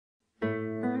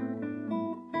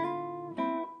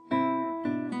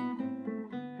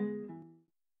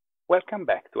Welcome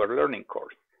back to our learning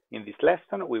course. In this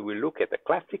lesson, we will look at a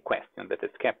classic question that has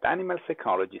kept animal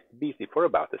psychologists busy for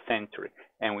about a century,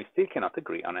 and we still cannot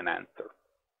agree on an answer.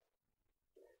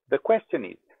 The question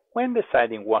is, when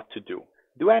deciding what to do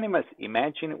animals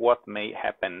imagine what may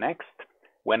happen next?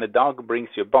 When a dog brings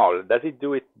you a ball, does it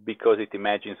do it because it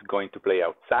imagines going to play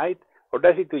outside, or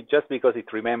does it do it just because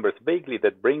it remembers vaguely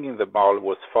that bringing the ball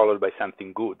was followed by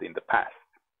something good in the past?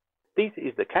 This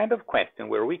is the kind of question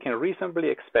where we can reasonably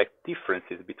expect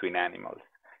differences between animals.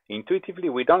 Intuitively,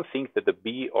 we don't think that a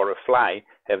bee or a fly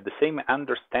have the same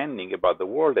understanding about the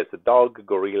world as a dog,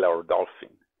 gorilla, or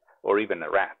dolphin, or even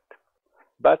a rat.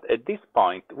 But at this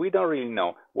point, we don't really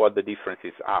know what the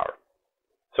differences are.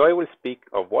 So I will speak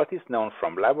of what is known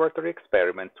from laboratory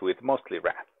experiments with mostly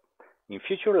rats. In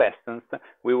future lessons,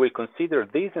 we will consider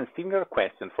these and similar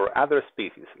questions for other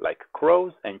species like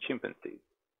crows and chimpanzees.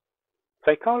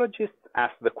 Psychologists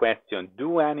ask the question,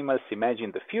 do animals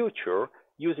imagine the future,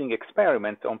 using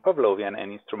experiments on Pavlovian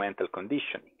and instrumental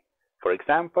conditioning. For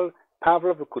example,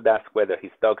 Pavlov could ask whether his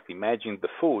dogs imagined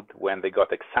the food when they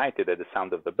got excited at the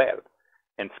sound of the bell,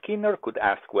 and Skinner could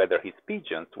ask whether his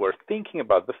pigeons were thinking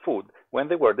about the food when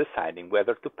they were deciding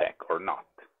whether to peck or not.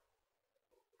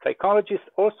 Psychologists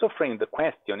also frame the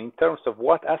question in terms of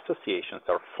what associations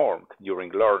are formed during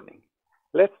learning.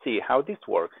 Let's see how this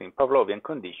works in Pavlovian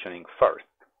conditioning first.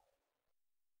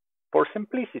 For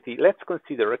simplicity, let's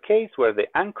consider a case where the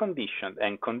unconditioned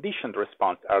and conditioned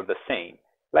response are the same,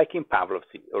 like in Pavlov's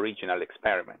original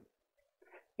experiment.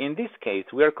 In this case,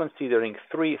 we are considering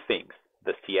three things: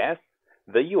 the CS,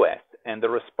 the US, and the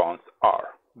response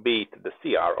R, be it the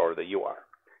CR or the UR.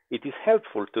 It is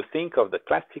helpful to think of the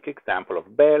classic example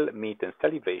of bell, meat, and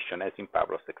salivation as in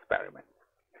Pavlov's experiment.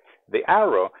 The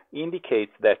arrow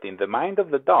indicates that in the mind of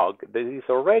the dog, there is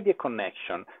already a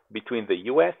connection between the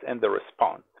US and the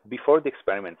response before the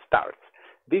experiment starts.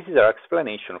 This is our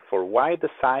explanation for why the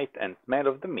sight and smell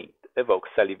of the meat evoke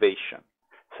salivation.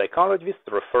 Psychologists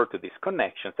refer to these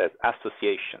connections as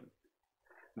associations.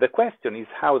 The question is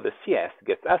how the CS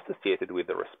gets associated with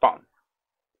the response.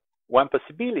 One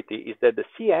possibility is that the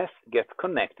CS gets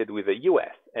connected with the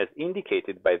US, as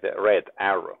indicated by the red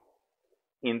arrow.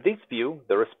 In this view,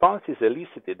 the response is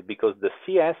elicited because the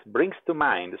CS brings to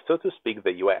mind, so to speak,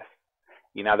 the US.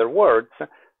 In other words,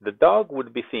 the dog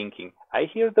would be thinking, I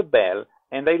hear the bell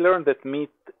and I learn that meat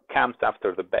comes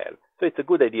after the bell, so it's a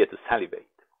good idea to salivate.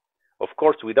 Of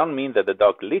course, we don't mean that the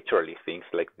dog literally thinks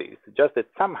like this, just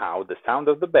that somehow the sound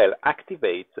of the bell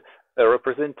activates a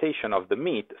representation of the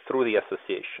meat through the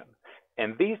association,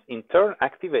 and this in turn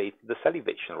activates the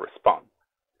salivation response.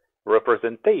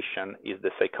 Representation is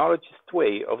the psychologist's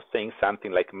way of saying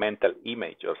something like mental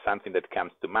image or something that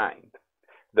comes to mind.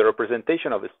 The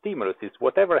representation of a stimulus is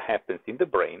whatever happens in the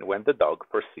brain when the dog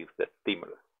perceives that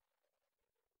stimulus.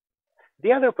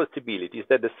 The other possibility is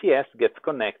that the CS gets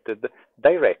connected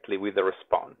directly with the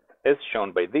response, as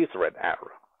shown by this red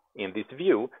arrow. In this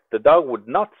view, the dog would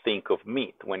not think of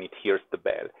meat when it hears the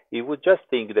bell. It would just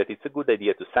think that it's a good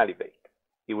idea to salivate.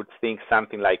 He would think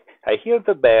something like, I hear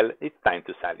the bell, it's time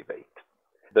to salivate.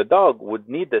 The dog would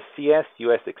need the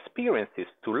CS-US experiences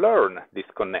to learn this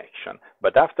connection,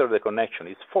 but after the connection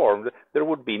is formed, there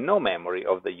would be no memory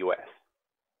of the US.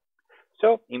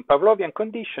 So, in Pavlovian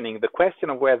conditioning, the question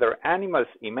of whether animals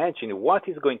imagine what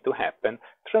is going to happen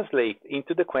translates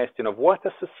into the question of what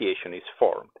association is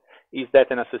formed. Is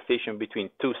that an association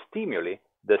between two stimuli,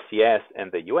 the CS and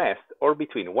the US, or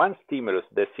between one stimulus,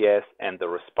 the CS, and the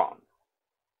response?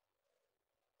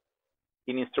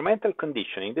 In instrumental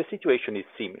conditioning, the situation is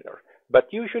similar, but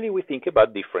usually we think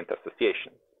about different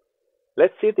associations.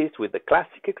 Let's see this with the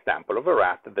classic example of a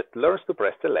rat that learns to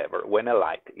press a lever when a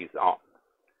light is on.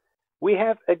 We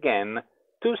have, again,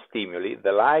 two stimuli,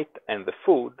 the light and the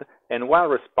food, and one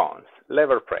response,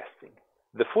 lever pressing.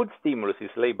 The food stimulus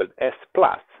is labeled S+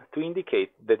 to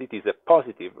indicate that it is a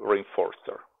positive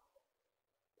reinforcer.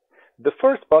 The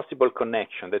first possible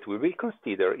connection that we will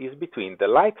consider is between the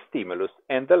light stimulus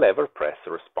and the lever press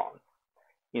response.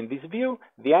 In this view,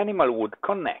 the animal would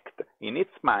connect in its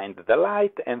mind the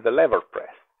light and the lever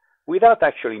press, without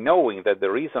actually knowing that the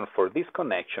reason for this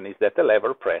connection is that the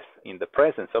lever press in the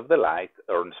presence of the light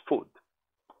earns food.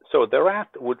 So the rat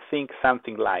would think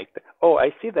something like, oh, I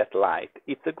see that light,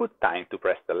 it's a good time to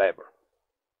press the lever.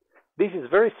 This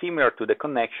is very similar to the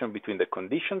connection between the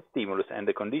conditioned stimulus and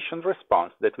the conditioned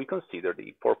response that we considered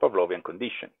for Pavlovian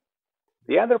conditioning.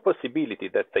 The other possibility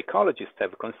that psychologists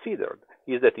have considered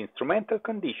is that instrumental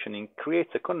conditioning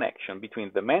creates a connection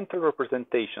between the mental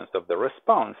representations of the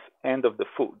response and of the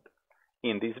food.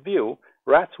 In this view,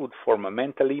 rats would form a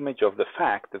mental image of the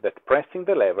fact that pressing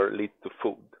the lever leads to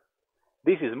food.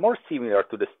 This is more similar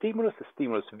to the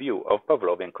stimulus-stimulus view of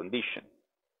Pavlovian conditioning.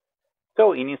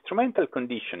 So in instrumental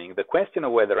conditioning, the question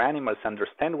of whether animals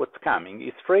understand what's coming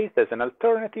is phrased as an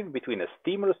alternative between a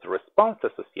stimulus-response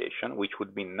association, which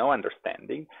would mean no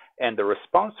understanding, and a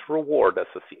response-reward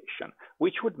association,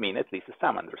 which would mean at least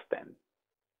some understanding.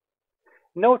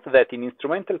 Note that in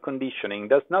instrumental conditioning, it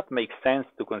does not make sense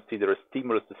to consider a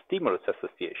stimulus-to-stimulus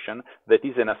association, that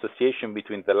is an association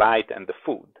between the light and the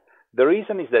food. The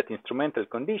reason is that instrumental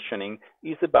conditioning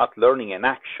is about learning an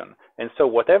action, and so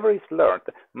whatever is learned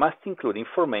must include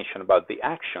information about the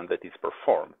action that is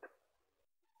performed.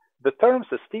 The terms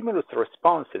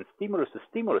stimulus-response and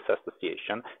stimulus-to-stimulus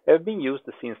association have been used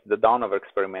since the dawn of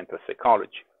experimental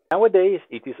psychology. Nowadays,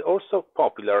 it is also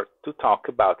popular to talk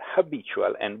about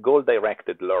habitual and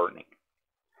goal-directed learning.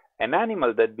 An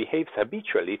animal that behaves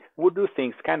habitually would do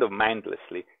things kind of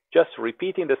mindlessly, just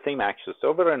repeating the same actions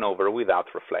over and over without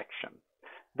reflection.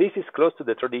 This is close to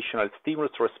the traditional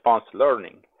stimulus-response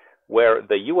learning, where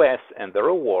the US and the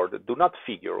reward do not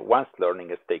figure once learning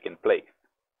has taken place.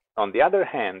 On the other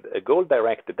hand, a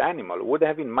goal-directed animal would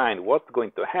have in mind what's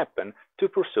going to happen to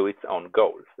pursue its own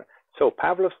goals. So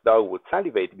Pavlov's dog would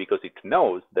salivate because it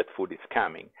knows that food is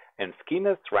coming, and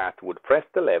Skinner's rat would press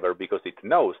the lever because it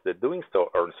knows that doing so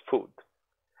earns food.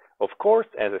 Of course,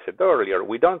 as I said earlier,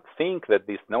 we don't think that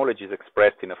this knowledge is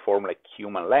expressed in a form like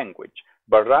human language,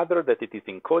 but rather that it is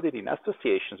encoded in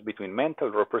associations between mental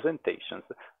representations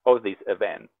of these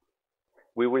events.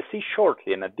 We will see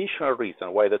shortly an additional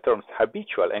reason why the terms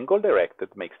habitual and goal-directed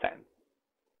make sense.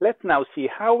 Let's now see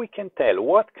how we can tell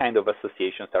what kind of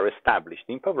associations are established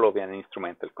in Pavlovian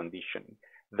instrumental conditioning.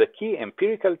 The key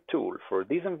empirical tool for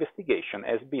this investigation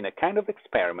has been a kind of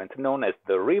experiment known as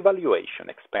the revaluation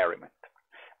experiment.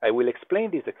 I will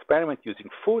explain this experiment using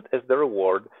food as the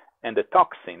reward and a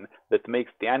toxin that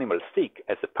makes the animal sick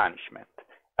as a punishment.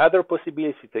 Other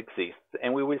possibilities exist,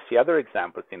 and we will see other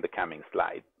examples in the coming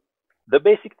slides. The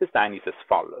basic design is as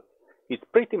follows. It's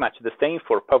pretty much the same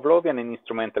for Pavlovian and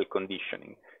instrumental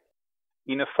conditioning.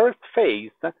 In a first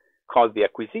phase, called the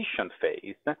acquisition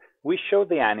phase, we show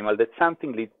the animal that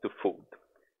something leads to food.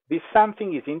 This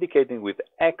something is indicated with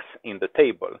X in the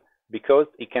table, because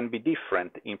it can be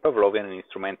different in Pavlovian and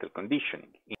instrumental conditioning.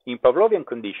 In Pavlovian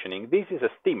conditioning, this is a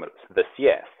stimulus, the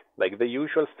CS, like the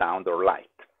usual sound or light.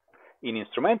 In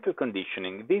instrumental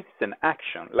conditioning, this is an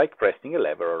action, like pressing a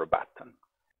lever or a button.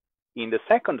 In the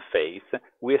second phase,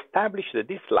 we establish the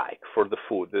dislike for the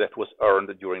food that was earned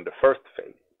during the first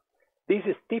phase. This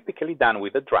is typically done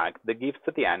with a drug that gives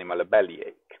the animal a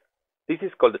bellyache. This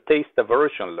is called taste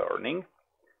aversion learning,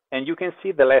 and you can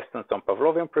see the lessons on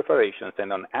Pavlovian preparations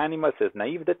and on animals as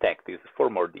naive detectives for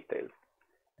more details.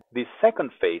 This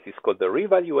second phase is called the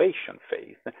revaluation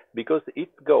phase because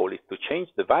its goal is to change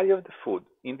the value of the food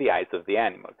in the eyes of the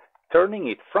animal, turning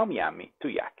it from yummy to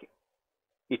yucky.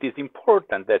 It is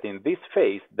important that in this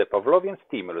phase, the Pavlovian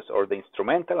stimulus or the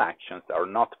instrumental actions are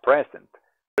not present.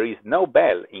 There is no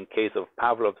bell in case of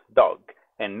Pavlov's dog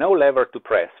and no lever to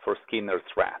press for Skinner's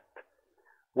rat.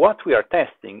 What we are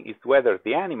testing is whether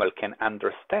the animal can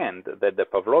understand that the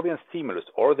Pavlovian stimulus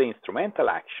or the instrumental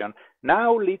action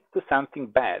now leads to something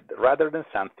bad rather than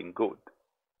something good.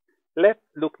 Let's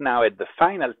look now at the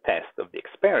final test of the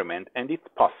experiment and its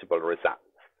possible results.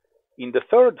 In the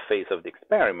third phase of the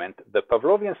experiment, the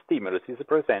Pavlovian stimulus is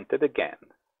presented again,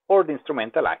 or the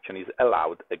instrumental action is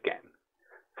allowed again.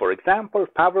 For example,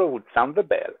 Pavlov would sound the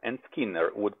bell and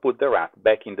Skinner would put the rat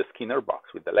back in the Skinner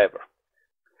box with the lever.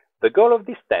 The goal of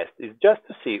this test is just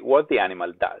to see what the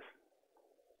animal does.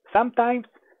 Sometimes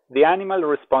the animal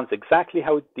responds exactly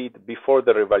how it did before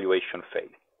the revaluation phase.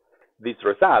 This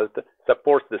result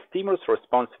supports the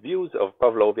stimulus-response views of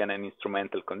Pavlovian and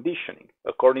instrumental conditioning,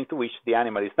 according to which the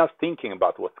animal is not thinking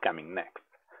about what's coming next.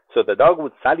 So the dog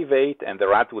would salivate and the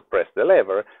rat would press the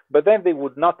lever, but then they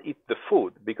would not eat the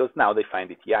food because now they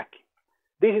find it yucky.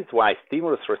 This is why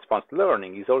stimulus-response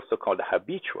learning is also called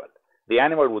habitual. The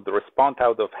animal would respond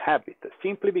out of habit,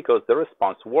 simply because the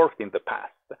response worked in the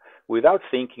past, without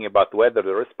thinking about whether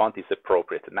the response is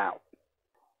appropriate now.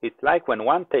 It's like when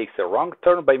one takes a wrong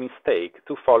turn by mistake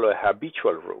to follow a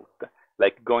habitual route,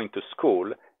 like going to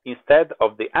school, instead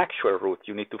of the actual route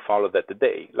you need to follow that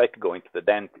day, like going to the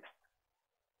dentist.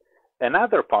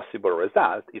 Another possible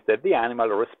result is that the animal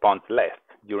responds less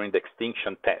during the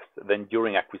extinction test than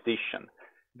during acquisition.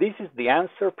 This is the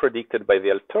answer predicted by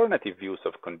the alternative views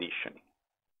of conditioning.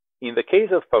 In the case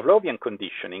of Pavlovian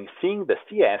conditioning, seeing the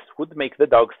CS would make the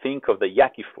dog think of the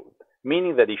yucky food,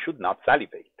 meaning that he should not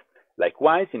salivate.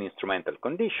 Likewise, in instrumental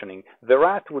conditioning, the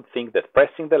rat would think that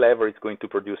pressing the lever is going to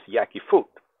produce yucky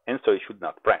food, and so he should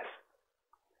not press.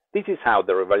 This is how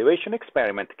the revaluation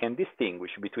experiment can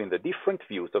distinguish between the different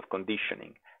views of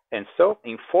conditioning, and so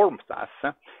informs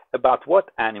us about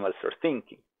what animals are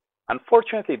thinking.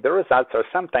 Unfortunately, the results are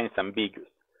sometimes ambiguous.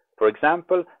 For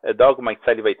example, a dog might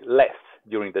salivate less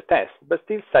during the test, but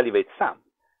still salivate some.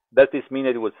 Does this mean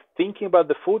it was thinking about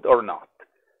the food or not?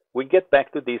 We'll get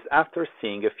back to this after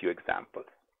seeing a few examples.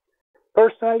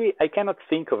 Personally, I cannot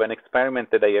think of an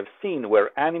experiment that I have seen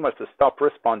where animals stop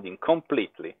responding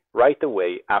completely right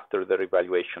away after the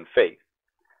revaluation phase,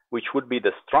 which would be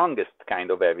the strongest kind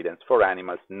of evidence for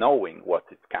animals knowing what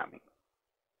is coming.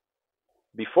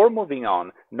 Before moving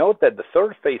on, note that the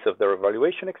third phase of the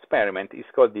revaluation experiment is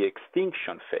called the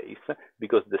extinction phase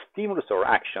because the stimulus or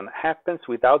action happens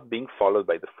without being followed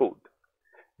by the food.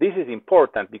 This is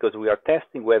important because we are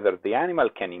testing whether the animal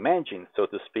can imagine, so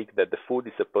to speak, that the food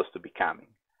is supposed to be coming.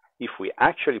 If we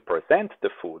actually present the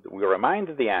food, we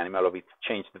remind the animal of its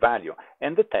changed value,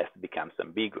 and the test becomes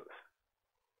ambiguous.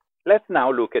 Let's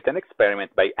now look at an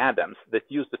experiment by Adams that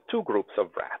used two groups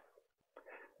of rats.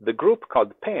 The group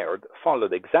called paired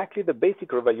followed exactly the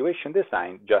basic revaluation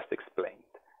design just explained.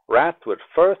 Rats were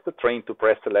first trained to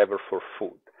press a lever for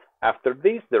food. After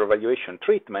this, the revaluation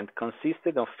treatment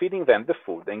consisted of feeding them the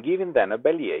food and giving them a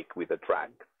bellyache with a drug.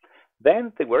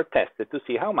 Then they were tested to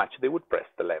see how much they would press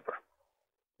the lever.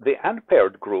 The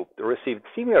unpaired group received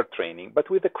similar training, but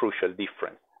with a crucial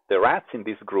difference. The rats in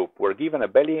this group were given a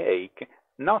bellyache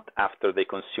not after they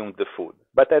consumed the food,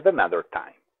 but at another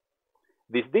time.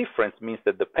 This difference means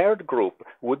that the paired group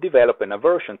would develop an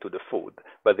aversion to the food,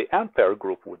 but the unpaired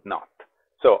group would not.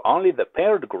 So only the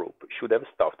paired group should have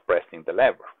stopped pressing the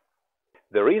lever.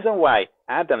 The reason why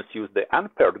Adams used the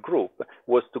unpaired group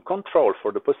was to control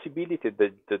for the possibility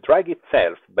that the drug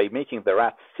itself, by making the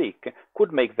rats sick,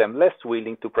 could make them less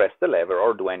willing to press the lever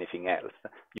or do anything else.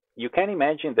 You can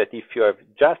imagine that if you have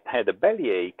just had a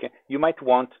bellyache, you might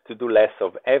want to do less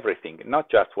of everything, not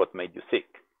just what made you sick.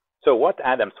 So what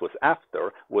Adams was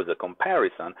after was a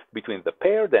comparison between the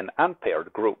paired and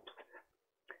unpaired groups.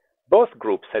 Both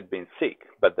groups had been sick,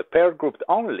 but the paired group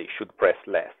only should press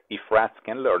less if rats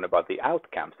can learn about the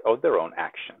outcomes of their own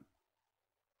action.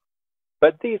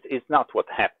 But this is not what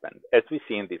happened, as we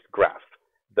see in this graph.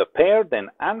 The paired and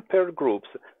unpaired groups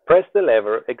pressed the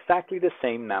lever exactly the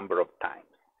same number of times.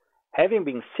 Having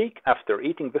been sick after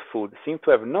eating the food seemed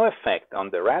to have no effect on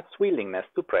the rat's willingness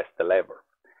to press the lever.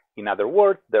 In other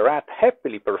words, the rat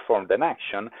happily performed an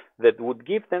action that would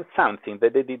give them something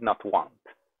that they did not want.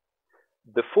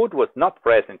 The food was not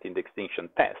present in the extinction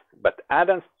test, but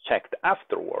Adams checked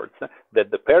afterwards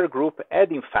that the paired group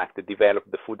had in fact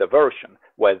developed the food aversion,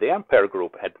 while the unpaired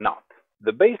group had not.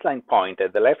 The baseline point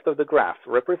at the left of the graph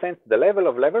represents the level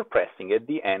of lever pressing at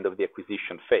the end of the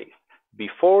acquisition phase,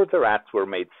 before the rats were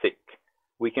made sick.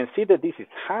 We can see that this is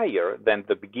higher than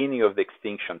the beginning of the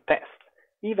extinction test,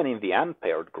 even in the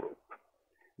unpaired group.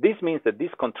 This means that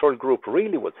this control group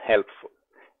really was helpful.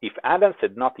 If Adams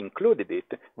had not included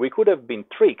it, we could have been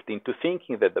tricked into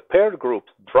thinking that the paired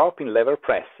group's drop in lever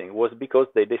pressing was because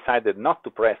they decided not to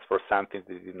press for something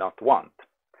they did not want.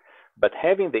 But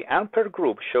having the unpaired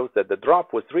group shows that the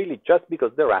drop was really just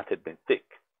because the rat had been sick.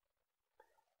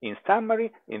 In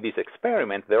summary, in this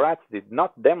experiment, the rats did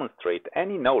not demonstrate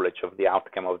any knowledge of the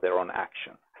outcome of their own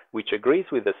action, which agrees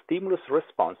with the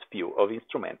stimulus-response view of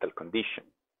instrumental conditioning.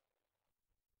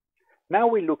 Now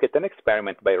we look at an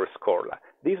experiment by Rescorla.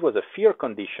 This was a fear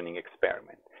conditioning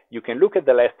experiment. You can look at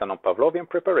the lesson on Pavlovian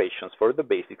preparations for the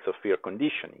basics of fear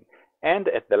conditioning, and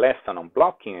at the lesson on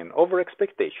blocking and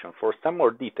overexpectation for some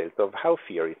more details of how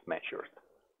fear is measured.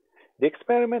 The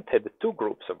experiment had two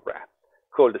groups of rats,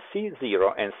 called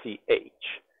C0 and CH.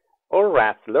 All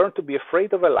rats learned to be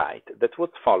afraid of a light that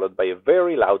was followed by a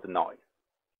very loud noise.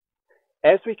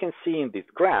 As we can see in this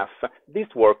graph, this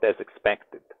worked as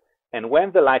expected. And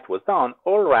when the light was on,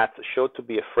 all rats showed to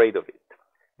be afraid of it.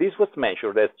 This was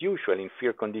measured as usual in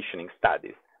fear conditioning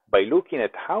studies, by looking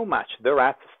at how much the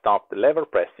rats stopped lever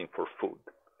pressing for food.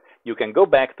 You can go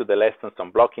back to the lessons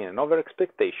on blocking and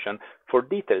overexpectation for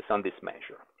details on this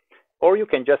measure. Or you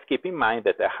can just keep in mind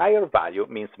that a higher value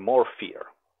means more fear.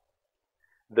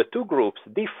 The two groups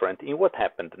different in what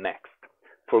happened next.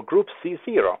 For group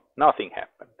C0, nothing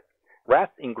happened.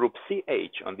 Rats in group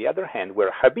CH, on the other hand,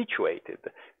 were habituated,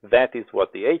 that is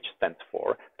what the H stands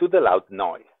for, to the loud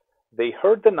noise. They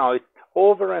heard the noise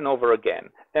over and over again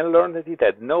and learned that it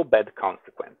had no bad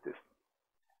consequences.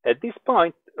 At this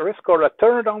point, Rescorla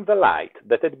turned on the light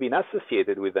that had been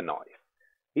associated with the noise.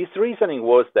 His reasoning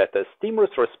was that a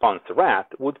stimulus-response rat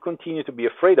would continue to be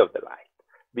afraid of the light,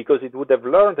 because it would have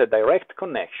learned a direct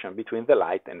connection between the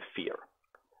light and fear.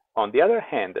 On the other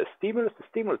hand, a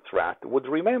stimulus rat would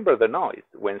remember the noise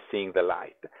when seeing the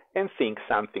light, and think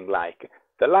something like,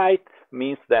 the light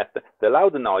means that the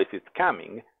loud noise is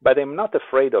coming, but I'm not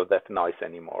afraid of that noise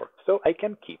anymore, so I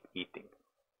can keep eating.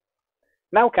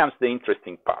 Now comes the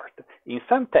interesting part. In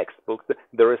some textbooks,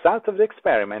 the results of the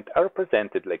experiment are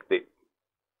presented like this.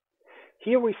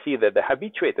 Here we see that the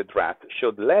habituated rats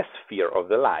showed less fear of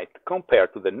the light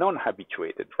compared to the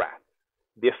non-habituated rats.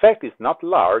 The effect is not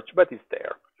large, but is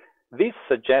there. This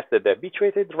suggests that the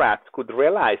habituated rats could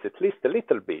realize at least a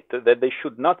little bit that they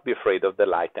should not be afraid of the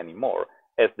light anymore,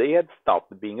 as they had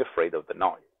stopped being afraid of the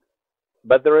noise.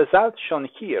 But the result shown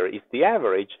here is the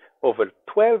average over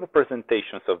 12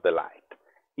 presentations of the light.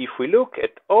 If we look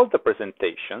at all the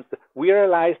presentations, we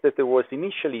realize that there was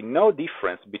initially no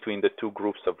difference between the two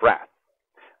groups of rats.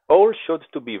 All showed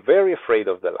to be very afraid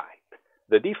of the light.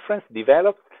 The difference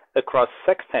develops across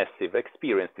successive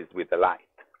experiences with the light.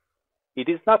 It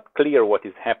is not clear what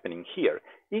is happening here.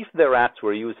 If the rats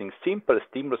were using simple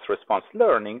stimulus-response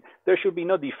learning, there should be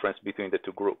no difference between the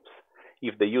two groups.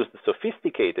 If they used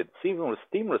sophisticated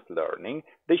stimulus learning,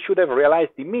 they should have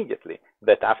realized immediately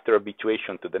that after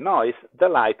habituation to the noise, the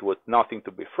light was nothing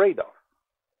to be afraid of.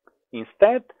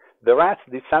 Instead, the rats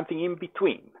did something in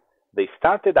between. They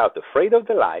started out afraid of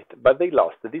the light, but they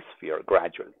lost this fear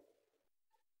gradually.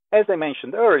 As I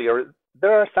mentioned earlier,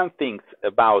 there are some things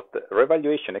about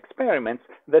revaluation experiments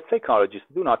that psychologists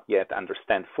do not yet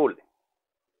understand fully.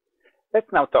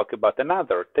 Let's now talk about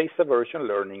another taste aversion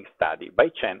learning study by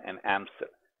Chen and Amsel.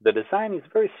 The design is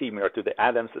very similar to the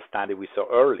Adams study we saw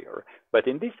earlier, but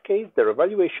in this case the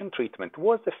revaluation treatment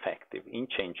was effective in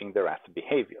changing the rat's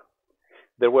behavior.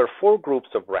 There were 4 groups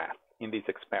of rats in this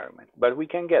experiment, but we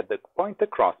can get the point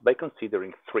across by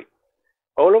considering 3.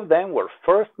 All of them were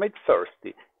first made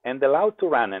thirsty and allowed to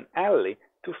run an alley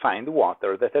to find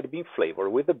water that had been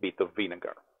flavored with a bit of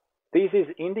vinegar. This is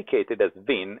indicated as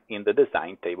VIN in the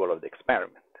design table of the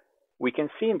experiment. We can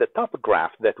see in the top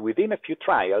graph that within a few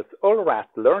trials, all rats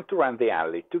learned to run the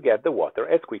alley to get the water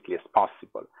as quickly as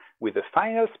possible, with a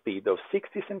final speed of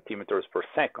 60 centimeters per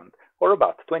second, or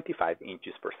about 25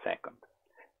 inches per second.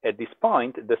 At this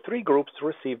point, the 3 groups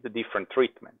received different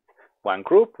treatments. One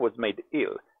group was made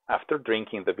ill after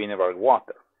drinking the vinegar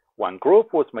water. One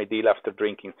group was made ill after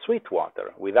drinking sweet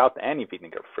water without any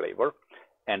vinegar flavor,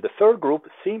 and the third group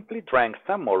simply drank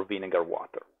some more vinegar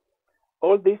water.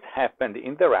 All this happened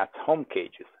in the rats' home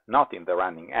cages, not in the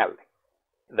running alley.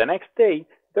 The next day,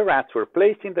 the rats were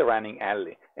placed in the running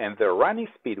alley, and their running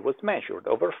speed was measured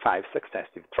over 5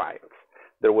 successive trials.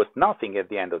 There was nothing at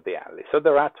the end of the alley, so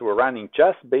the rats were running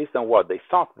just based on what they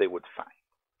thought they would find.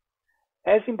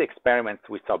 As in the experiments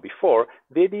we saw before,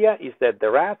 the idea is that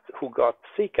the rats who got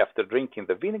sick after drinking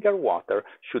the vinegar water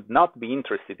should not be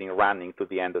interested in running to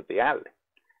the end of the alley,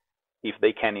 if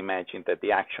they can imagine that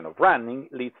the action of running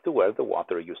leads to where the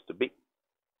water used to be.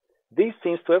 This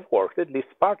seems to have worked at least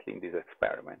partly in this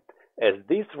experiment, as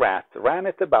these rats ran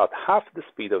at about half the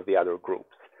speed of the other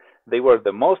groups. They were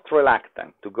the most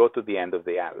reluctant to go to the end of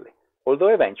the alley,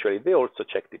 although eventually they also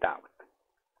checked it out.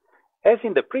 As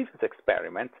in the previous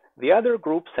experiment, the other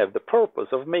groups have the purpose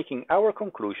of making our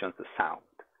conclusions sound.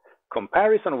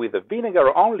 Comparison with the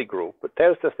vinegar-only group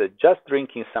tells us that just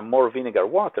drinking some more vinegar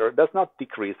water does not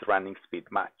decrease running speed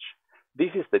much. This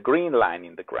is the green line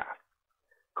in the graph.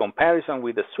 Comparison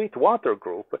with the sweet water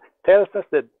group tells us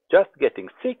that just getting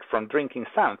sick from drinking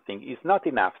something is not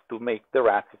enough to make the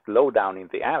rats slow down in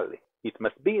the alley. It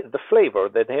must be the flavor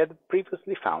that they had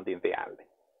previously found in the alley.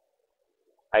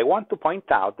 I want to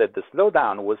point out that the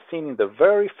slowdown was seen in the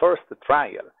very first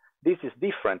trial. This is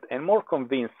different and more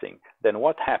convincing than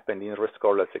what happened in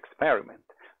Rescorla's experiment,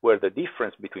 where the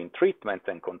difference between treatments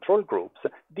and control groups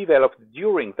developed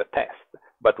during the test,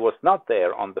 but was not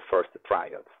there on the first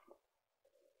trials.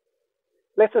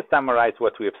 Let us summarize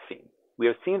what we have seen. We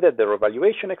have seen that the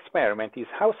revaluation experiment is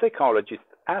how psychologists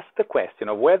ask the question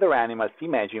of whether animals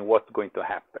imagine what's going to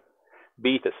happen,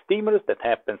 be it a stimulus that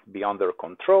happens beyond their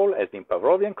control, as in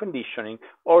Pavlovian conditioning,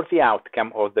 or the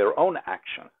outcome of their own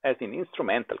actions, as in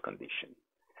instrumental conditioning.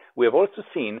 We have also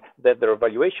seen that the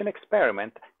revaluation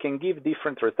experiment can give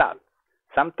different results.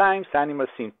 Sometimes animals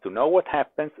seem to know what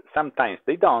happens, sometimes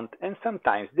they don't, and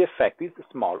sometimes the effect is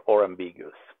small or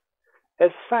ambiguous. As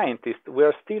scientists, we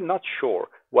are still not sure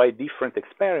why different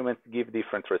experiments give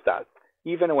different results,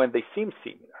 even when they seem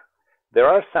similar. There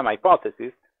are some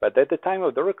hypotheses, but at the time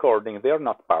of the recording they are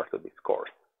not part of this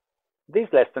course. This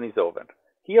lesson is over.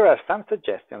 Here are some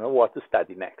suggestions of what to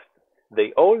study next.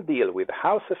 They all deal with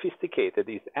how sophisticated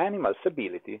is animals'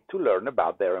 ability to learn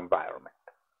about their environment.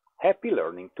 Happy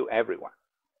learning to everyone!